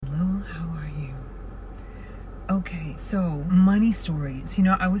Okay, so money stories.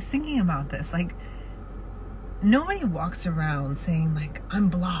 I was thinking about this. Like, nobody walks around saying, like, I'm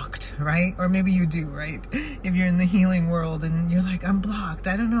blocked, right? Or maybe you do, right? If you're in the healing world and you're like, I'm blocked.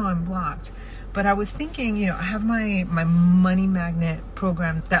 I don't know, I'm blocked. But I was thinking, I have my money magnet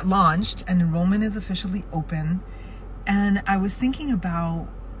program that launched and enrollment is officially open. And I was thinking about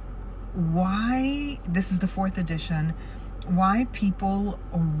why, this is the 4th edition, why people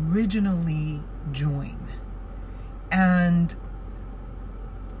originally join. And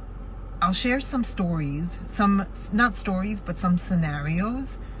I'll share some stories, not stories, but some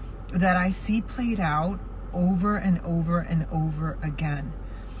scenarios that I see played out over and over and over again.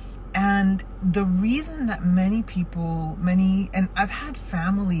 And the reason that many people, and I've had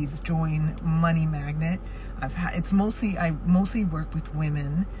families join Money Magnet. I mostly work with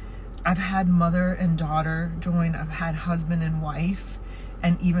women. I've had mother and daughter join. I've had husband and wife,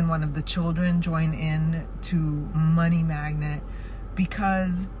 and even one of the children join in to Money Magnet,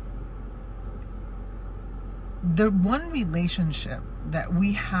 because the one relationship that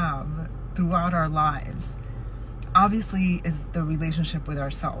we have throughout our lives obviously is the relationship with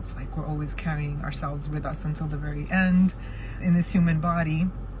ourselves. Like, we're always carrying ourselves with us until the very end in this human body.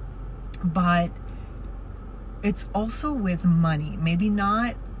 But it's also with money. Maybe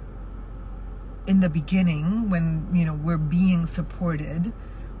not in the beginning when, we're being supported,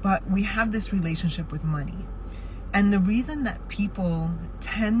 but we have this relationship with money. And the reason that people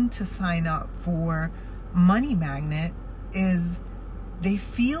tend to sign up for Money Magnet is they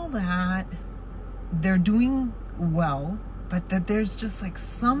feel that they're doing well, but that there's just like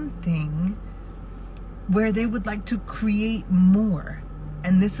something where they would like to create more.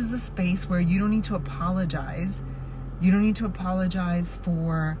 And this is a space where you don't need to apologize. You don't need to apologize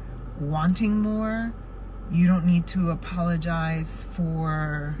for wanting more. You don't need to apologize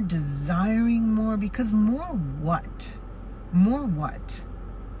for desiring more, because more what? More what?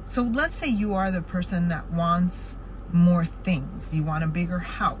 So let's say you are the person that wants more things. You want a bigger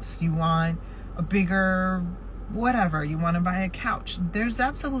house. You want a bigger whatever. You want to buy a couch. There's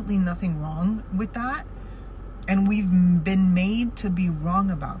absolutely nothing wrong with that. And we've been made to be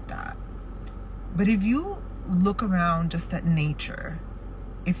wrong about that. But if you look around just at nature,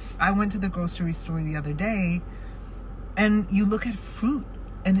 if I went to the grocery store the other day and you look at fruit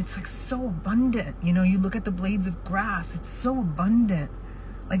and it's like so abundant, you look at the blades of grass, it's so abundant.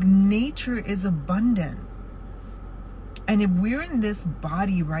 Like, nature is abundant. And if we're in this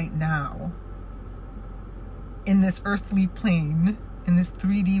body right now, in this earthly plane, in this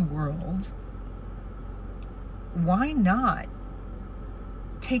 3D world, why not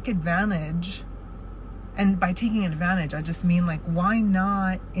take advantage? And by taking advantage, I just mean, like, why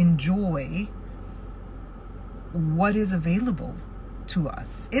not enjoy what is available to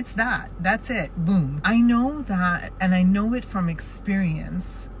us? It's that's it. Boom. I know that, and I know it from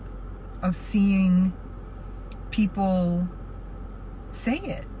experience of seeing people say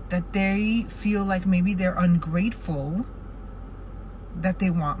it, that they feel like maybe they're ungrateful, that they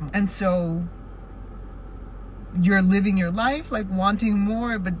want more. And so you're living your life like wanting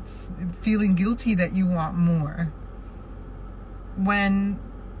more, but feeling guilty that you want more. When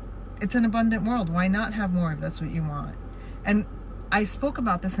it's an abundant world, why not have more if that's what you want? And I spoke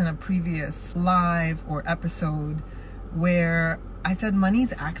about this in a previous live or episode where I said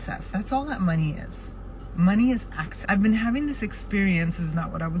money's access. That's all that money is. Money is access. I've been having this experience, this is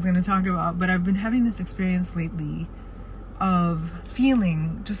not what I was going to talk about, but I've been having this experience lately of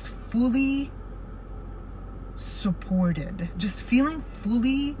feeling just fully supported, just feeling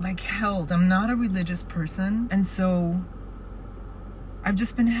fully like held. I'm not a religious person, and so I've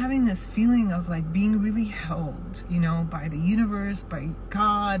just been having this feeling of like being really held, by the universe, by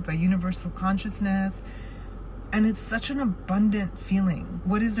God, by universal consciousness. And it's such an abundant feeling.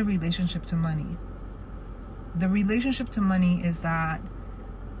 What is the relationship to money? The relationship to money is that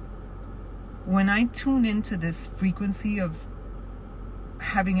when I tune into this frequency of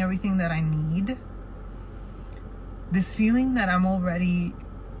having everything that I need, this feeling that I'm already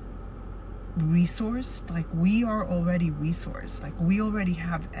resourced, like we are already resourced, like we already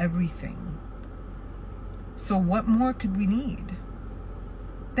have everything. So what more could we need?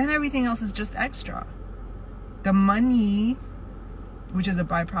 Then everything else is just extra. The money, which is a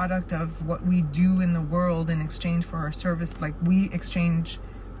byproduct of what we do in the world in exchange for our service, like we exchange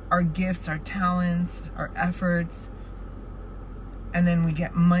our gifts, our talents, our efforts, and then we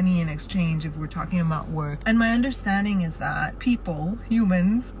get money in exchange if we're talking about work. And my understanding is that people,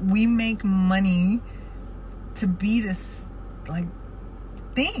 humans, we make money to be this like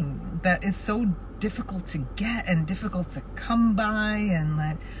thing that is so difficult to get and difficult to come by, and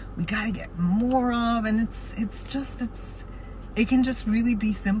that we got to get more of, and it can just really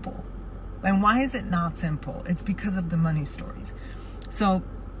be simple. And why is it not simple? It's because of the money stories. So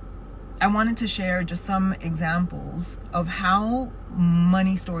I wanted to share just some examples of how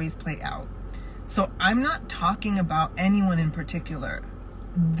money stories play out. So I'm not talking about anyone in particular.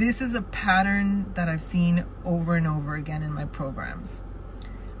 This is a pattern that I've seen over and over again in my programs.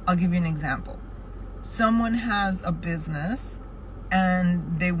 I'll give you an example. Someone has a business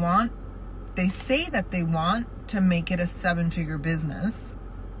and they say that they want to make it a 7-figure business.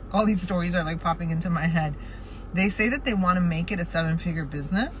 All these stories are like popping into my head. They say that they want to make it a 7-figure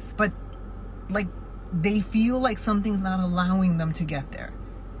business, but like they feel like something's not allowing them to get there.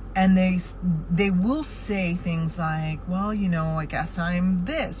 And they will say things like, well, I guess I'm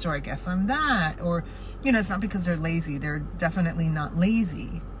this, or I guess I'm that, or, it's not because they're lazy. They're definitely not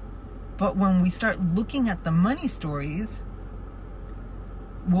lazy. But when we start looking at the money stories,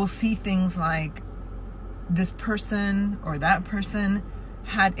 we'll see things like this person or that person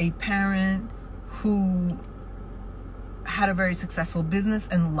had a parent who had a very successful business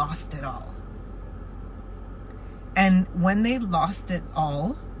and lost it all. And when they lost it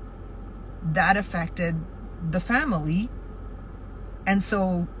all, that affected the family. And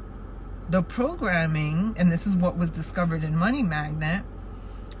so the programming, and this is what was discovered in Money Magnet,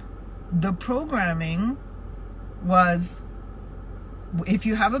 the programming was, if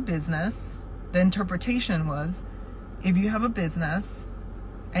you have a business, the interpretation was, if you have a business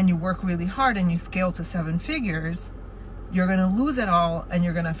and you work really hard and you scale to 7 figures, you're going to lose it all and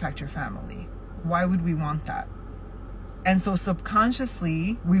you're going to affect your family. Why would we want that? And so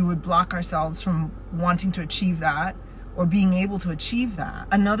subconsciously, we would block ourselves from wanting to achieve that or being able to achieve that.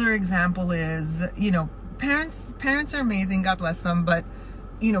 Another example is, parents are amazing, God bless them, but,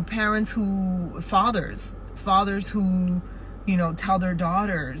 fathers who, tell their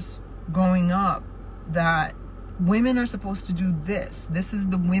daughters growing up that women are supposed to do this. This is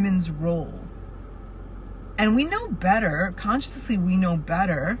the women's role. And we know better, consciously we know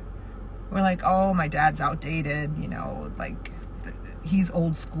better. We're like, oh, my dad's outdated, he's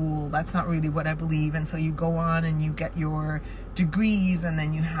old school. That's not really what I believe. And so you go on and you get your degrees and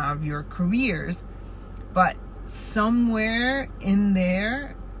then you have your careers. But somewhere in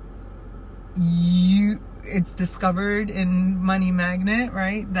there, it's discovered in Money Magnet,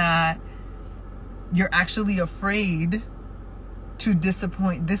 right? That you're actually afraid to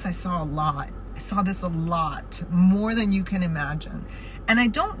disappoint. This I saw a lot. I saw this a lot, more than you can imagine. And I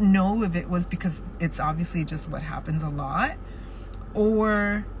don't know if it was because it's obviously just what happens a lot,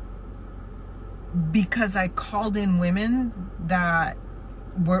 or because I called in women that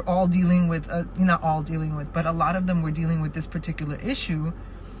were all dealing with, not all dealing with, but a lot of them were dealing with this particular issue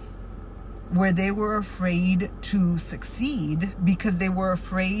where they were afraid to succeed because they were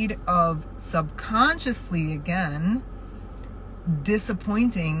afraid of subconsciously, again,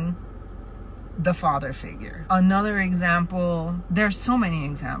 disappointing the father figure. Another example, there's so many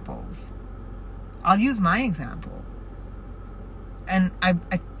examples. I'll use my example. And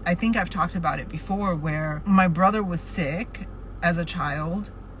I think I've talked about it before, where my brother was sick as a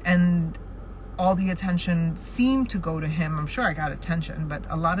child and all the attention seemed to go to him. I'm sure I got attention, but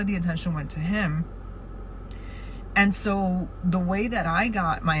a lot of the attention went to him. And so the way that I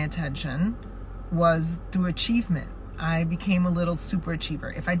got my attention was through achievement. I became a little super achiever.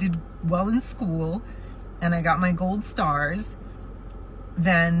 If I did well in school and I got my gold stars,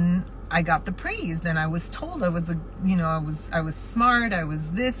 then I got the praise. Then I was told I was I was smart, I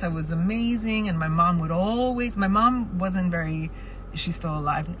was this, I was amazing. And my mom wasn't very, she's still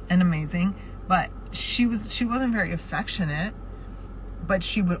alive and amazing, but she wasn't very affectionate.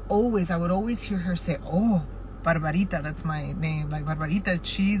 But I would always hear her say, oh, Barbarita, that's my name, like Barbarita,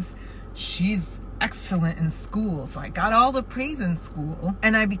 she's excellent in school. So I got all the praise in school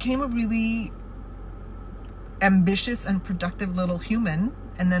and I became a really ambitious and productive little human,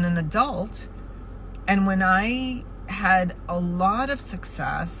 and then an adult. And when I had a lot of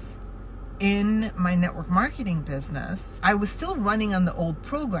success in my network marketing business, I was still running on the old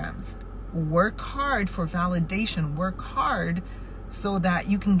programs. Work hard for validation, work hard so that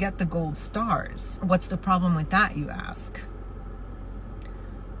you can get the gold stars. What's the problem with that, you ask?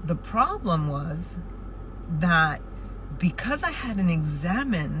 The problem was that because I hadn't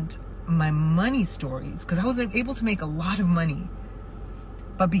examined my money stories, because I was able to make a lot of money,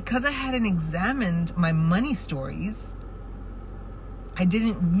 but because I hadn't examined my money stories, I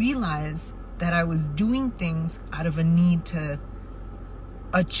didn't realize that I was doing things out of a need to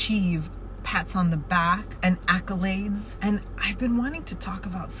achieve pats on the back and accolades. And I've been wanting to talk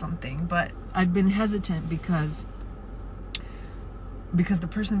about something, but I've been hesitant because the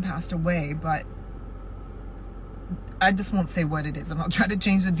person passed away, but I just won't say what it is, and I'll try to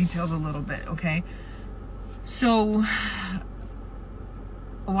change the details a little bit, okay? So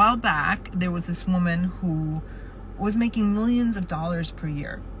a while back, there was this woman who was making millions of dollars per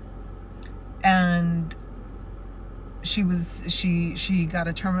year. And she got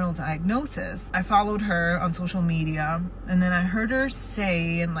a terminal diagnosis. I followed her on social media, and then I heard her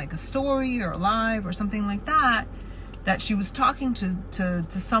say in like a story or a live or something like that she was talking to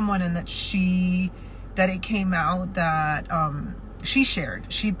someone, and that it came out that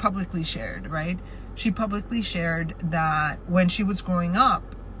she publicly shared, right? She publicly shared that when she was growing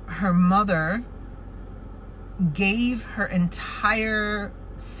up, her mother gave her entire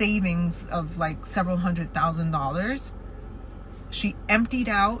savings of like several $100,000. She emptied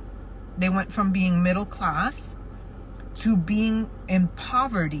out. They went from being middle class to being in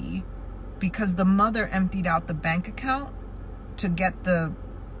poverty because the mother emptied out the bank account to get the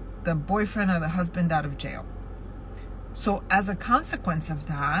boyfriend or the husband out of jail. So as a consequence of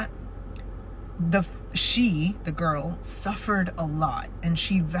that, the girl suffered a lot, and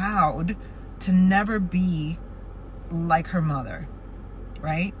she vowed to never be like her mother,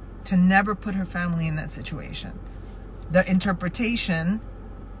 right? To never put her family in that situation. The interpretation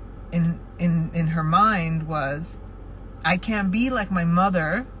in her mind was, I can't be like my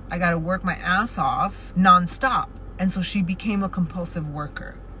mother. I got to work my ass off nonstop. And so she became a compulsive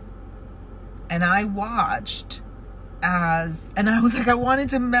worker. And I watched and I was like, I wanted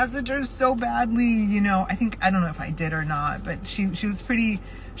to message her so badly, you know. I don't know if I did or not, but she was pretty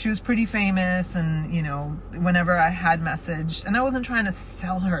famous, and you know, whenever I had messaged, and I wasn't trying to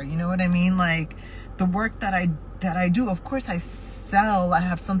sell her, you know what I mean? Like the work that I do, of course I sell, I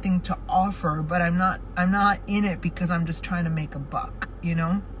have something to offer, but I'm not in it because I'm just trying to make a buck, you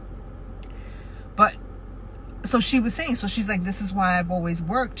know? But so she was saying, so she's like, this is why I've always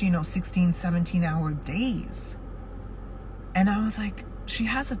worked, 16, 17-hour days. And I was like, she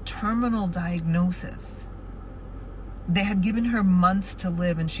has a terminal diagnosis. They had given her months to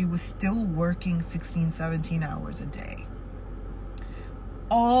live, and she was still working 16, 17 hours a day.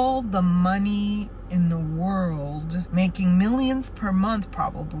 All the money in the world, making millions per month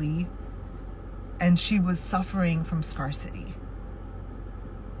probably, and she was suffering from scarcity.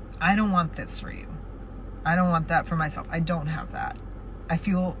 I don't want this for you. I don't want that for myself. I don't have that. I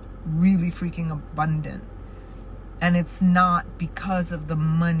feel really freaking abundant. And it's not because of the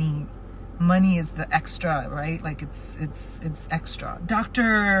money. Money is the extra, right? Like it's extra.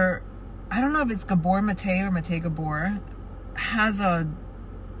 Dr. I don't know if it's Gabor Mate or Mate Gabor, has a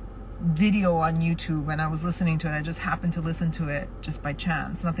video on YouTube, and I was listening to it. I just happened to listen to it just by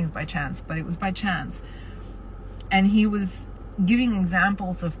chance. Nothing's by chance, but it was by chance. And he was giving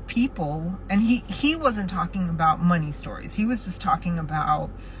examples of people, and he wasn't talking about money stories. He was just talking about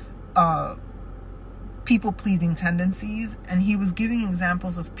people-pleasing tendencies, and he was giving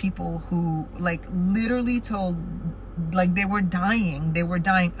examples of people who like literally told, like they were dying.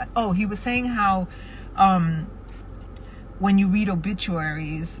 Oh, he was saying how when you read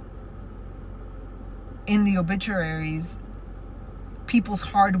obituaries, in the obituaries, people's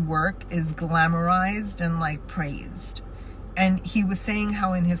hard work is glamorized and like praised. And he was saying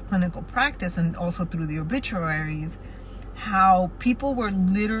how in his clinical practice, and also through the obituaries, how people were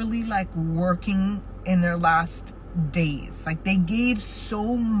literally like working in their last days. Like they gave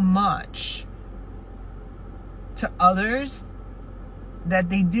so much to others that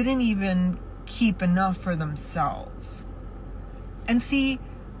they didn't even keep enough for themselves. And see,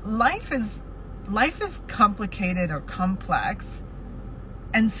 life is complicated or complex.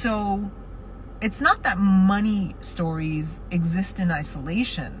 And so it's not that money stories exist in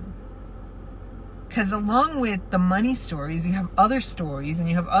isolation. Because along with the money stories, you have other stories, and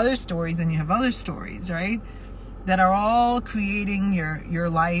you have other stories, and you have other stories, right? That are all creating your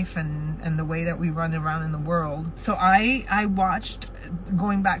life and the way that we run around in the world. So I watched,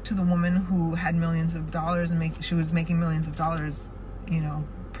 going back to the woman who had millions of dollars, and she was making millions of dollars,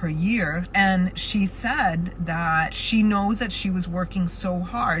 per year. And she said that she knows that she was working so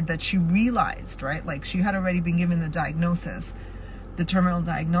hard that she realized, right? Like she had already been given the diagnosis, the terminal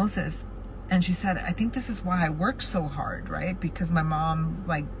diagnosis. And she said, I think this is why I work so hard, right? Because my mom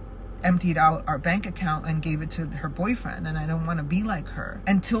like emptied out our bank account and gave it to her boyfriend, and I don't want to be like her.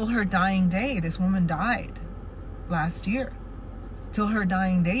 Until her dying day, this woman died last year. Till her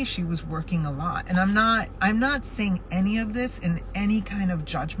dying day, she was working a lot. And I'm not saying any of this in any kind of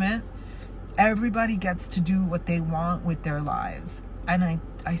judgment. Everybody gets to do what they want with their lives. And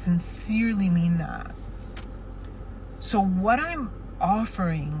I sincerely mean that. So what I'm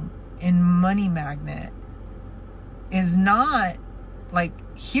offering in Money Magnet is not like,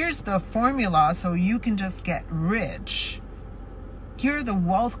 here's the formula so you can just get rich. Here are the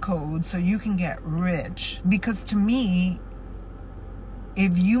wealth codes so you can get rich. Because to me,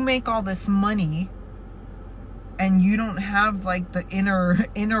 if you make all this money and you don't have like the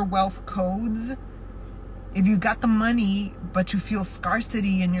inner wealth codes, if you got the money but you feel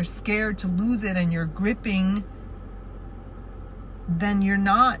scarcity and you're scared to lose it and you're gripping, then you're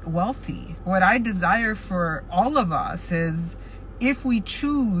not wealthy. What I desire for all of us is, if we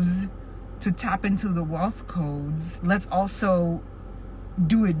choose to tap into the wealth codes, let's also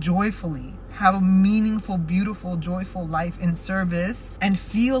do it joyfully. Have a meaningful, beautiful, joyful life in service and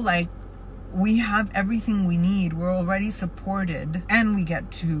feel like we have everything we need. We're already supported and we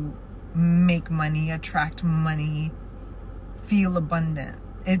get to make money, attract money, feel abundant.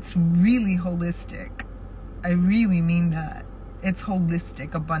 It's really holistic. I really mean that. It's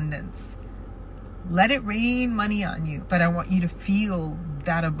holistic abundance. Let it rain money on you, but I want you to feel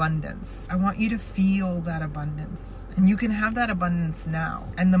that abundance. I want you to feel that abundance. And you can have that abundance now.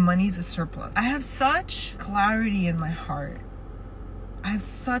 And the money's a surplus. I have such clarity in my heart. I have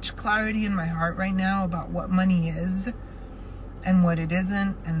such clarity in my heart right now about what money is and what it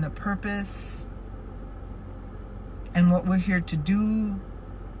isn't, and the purpose, and what we're here to do,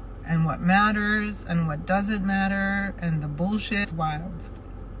 and what matters and what doesn't matter, and the bullshit. It's wild.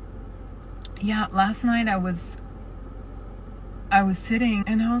 Yeah, last night I was sitting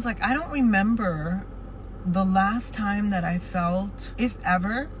and I was like, I don't remember the last time that I felt, if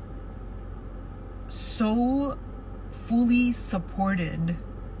ever, so fully supported.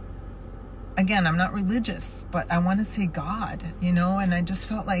 Again, I'm not religious, but I want to say God, and I just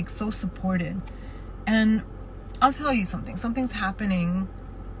felt like so supported. And I'll tell you something. Something's happening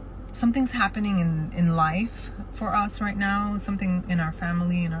in life for us right now, something in our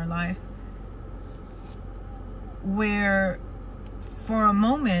family, in our life, where for a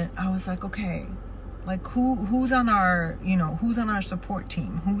moment I was like, okay, like who's on our support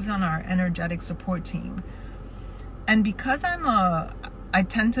team? Who's on our energetic support team? And because I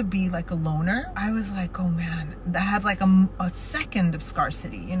tend to be like a loner, I was like, oh man, I had like a second of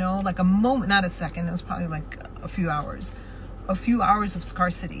scarcity, like a moment, not a second, it was probably like a few hours of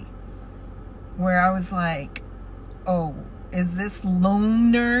scarcity, where I was like, oh, is this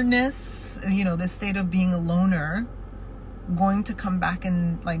lonerness, this state of being a loner, going to come back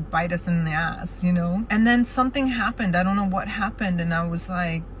and like bite us in the ass, And then something happened. I don't know what happened. And I was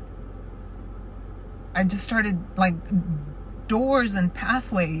like, I just started like, doors and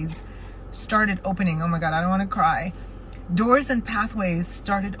pathways started opening. Oh my God, I don't want to cry. Doors and pathways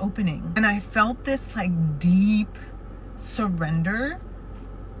started opening. And I felt this like deep surrender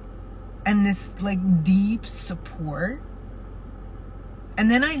and this like deep support. And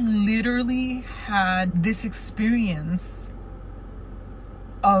then I literally had this experience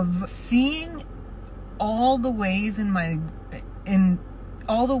of seeing all the ways in my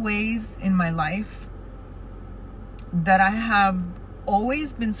life that I have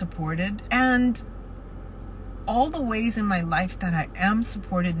always been supported, and all the ways in my life that I am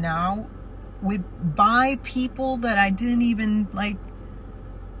supported now by people that I didn't even like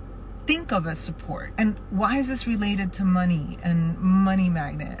think of as support. And why is this related to money and Money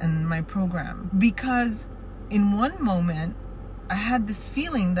Magnet and my program? Because in one moment I had this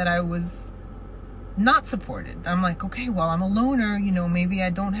feeling that I was not supported. I'm like, okay, well, I'm a loner, maybe I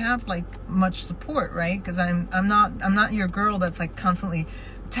don't have like much support, right? Because I'm not your girl that's like constantly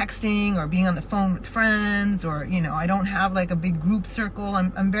texting or being on the phone with friends, or I don't have like a big group circle.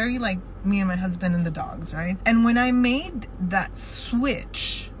 I'm very like me and my husband and the dogs, right? And when I made that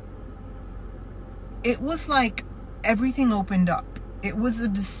switch, it was like everything opened up. It was a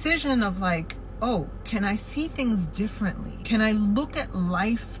decision of like, oh, can I see things differently? Can I look at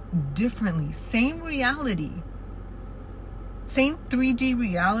life differently? Same reality, same 3D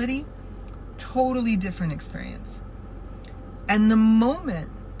reality, totally different experience. And the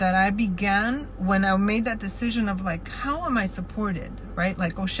moment that I began, when I made that decision of like, how am I supported, right?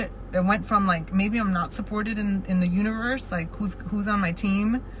 Like, oh shit, it went from like, maybe I'm not supported in the universe, like who's on my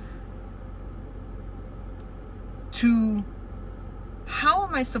team, to how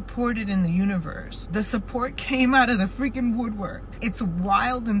am I supported in the universe? The support came out of the freaking woodwork. It's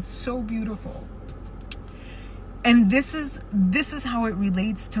wild and so beautiful. And this is how it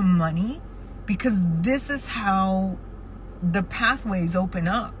relates to money, because this is how the pathways open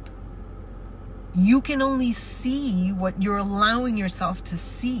up. You can only see what you're allowing yourself to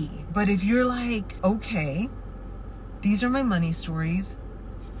see. But if you're like, okay, these are my money stories,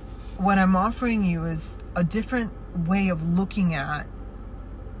 what I'm offering you is a different way of looking at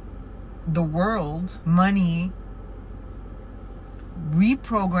the world, money,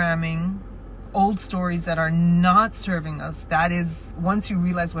 reprogramming old stories that are not serving us. That is, once you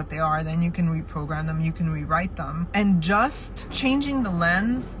realize what they are, then you can reprogram them, you can rewrite them. And just changing the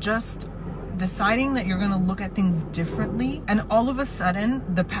lens, just deciding that you're going to look at things differently, and all of a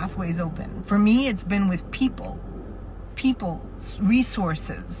sudden the pathway's open. For me, it's been with people,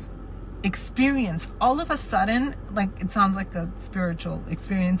 resources, experience. All of a sudden, like, it sounds like a spiritual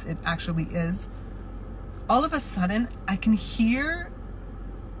experience, it actually is. All of a sudden, I can hear,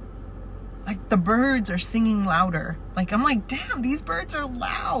 like, the birds are singing louder. Like, I'm like, damn, these birds are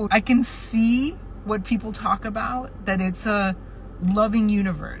loud. I can see what people talk about, that it's a loving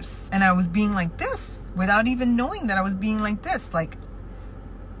universe. And I was being like this without even knowing that I was being like this. Like,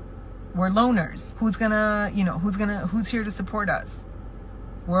 we're loners. Who's here to support us?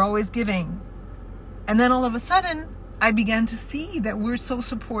 We're always giving. And then all of a sudden, I began to see that we're so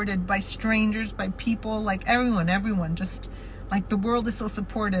supported by strangers, by people, like everyone, just like the world is so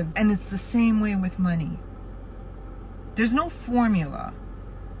supportive. And it's the same way with money. There's no formula,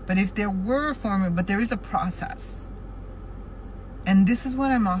 but if there were a formula, but there is a process. And this is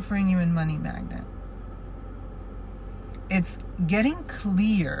what I'm offering you in Money Magnet. It's getting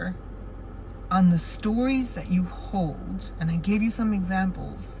clear on the stories that you hold. And I gave you some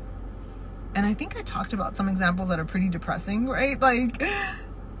examples. And I think I talked about some examples that are pretty depressing, right? Like,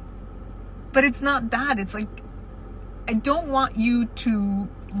 but it's not that. It's like, I don't want you to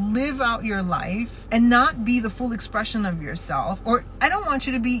live out your life and not be the full expression of yourself. Or I don't want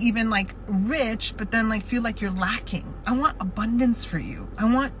you to be even like rich, but then like feel like you're lacking. I want abundance for you. I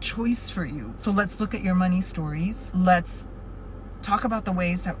want choice for you. So let's look at your money stories. Let's talk about the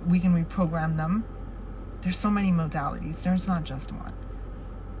ways that we can reprogram them. There's so many modalities. There's not just one.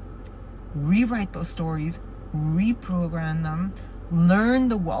 Rewrite those stories, reprogram them, learn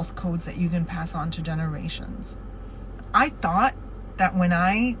the wealth codes that you can pass on to generations. I thought that when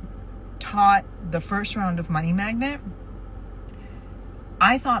I taught the first round of Money Magnet,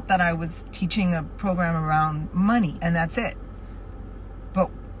 I thought that I was teaching a program around money and that's it. But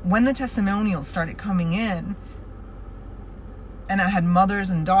when the testimonials started coming in, and I had mother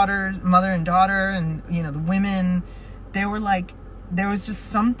and daughter, and the women, they were like, there was just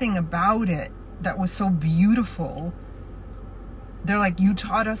something about it that was so beautiful. They're like, you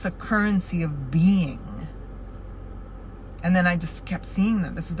taught us a currency of being. And then I just kept seeing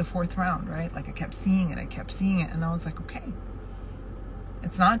them. This is the fourth round, right? Like, I kept seeing it. And I was like, okay.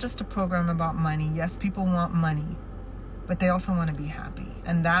 It's not just a program about money. Yes, people want money, but they also want to be happy.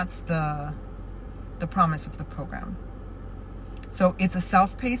 And that's the promise of the program. So it's a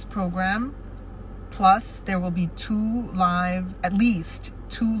self-paced program. Plus, there will be at least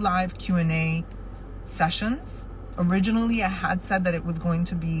two live Q&A sessions. Originally, I had said that it was going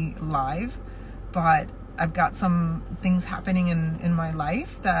to be live, but I've got some things happening in my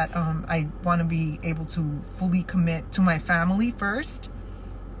life that I want to be able to fully commit to my family first.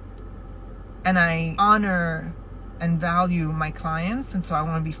 And I honor and value my clients, and so I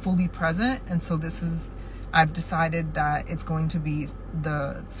want to be fully present. And so I've decided that it's going to be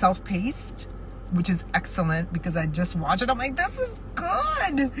the self-paced, which is excellent because I just watched it. I'm like, this is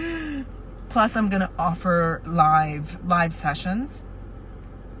good. Plus, I'm going to offer live sessions.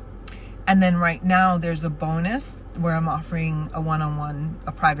 And then right now there's a bonus where I'm offering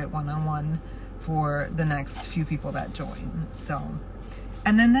a private one-on-one for the next few people that join. So,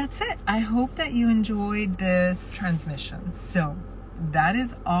 and then that's it. I hope that you enjoyed this transmission. So that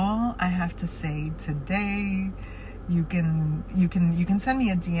is all I have to say today. You can send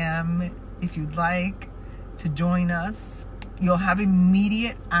me a DM if you'd like to join us. You'll have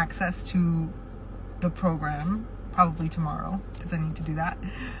immediate access to the program, probably tomorrow, because I need to do that.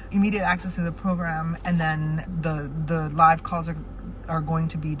 Immediate access to the program, and then the live calls are going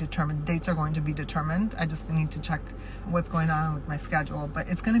to be determined. Dates are going to be determined. I just need to check what's going on with my schedule, but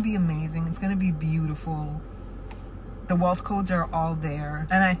it's going to be amazing. It's going to be beautiful. The wealth codes are all there.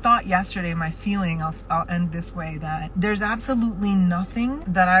 And I thought yesterday, my feeling, I'll end this way, that there's absolutely nothing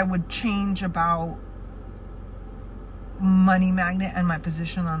that I would change about Money Magnet and my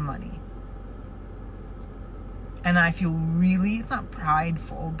position on money. And I feel really, it's not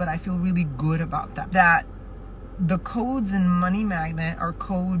prideful, but I feel really good about that. That the codes in Money Magnet are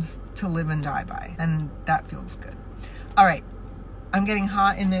codes to live and die by. And that feels good. All right. I'm getting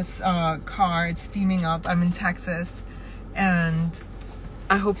hot in this car. It's steaming up. I'm in Texas. And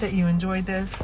I hope that you enjoyed this.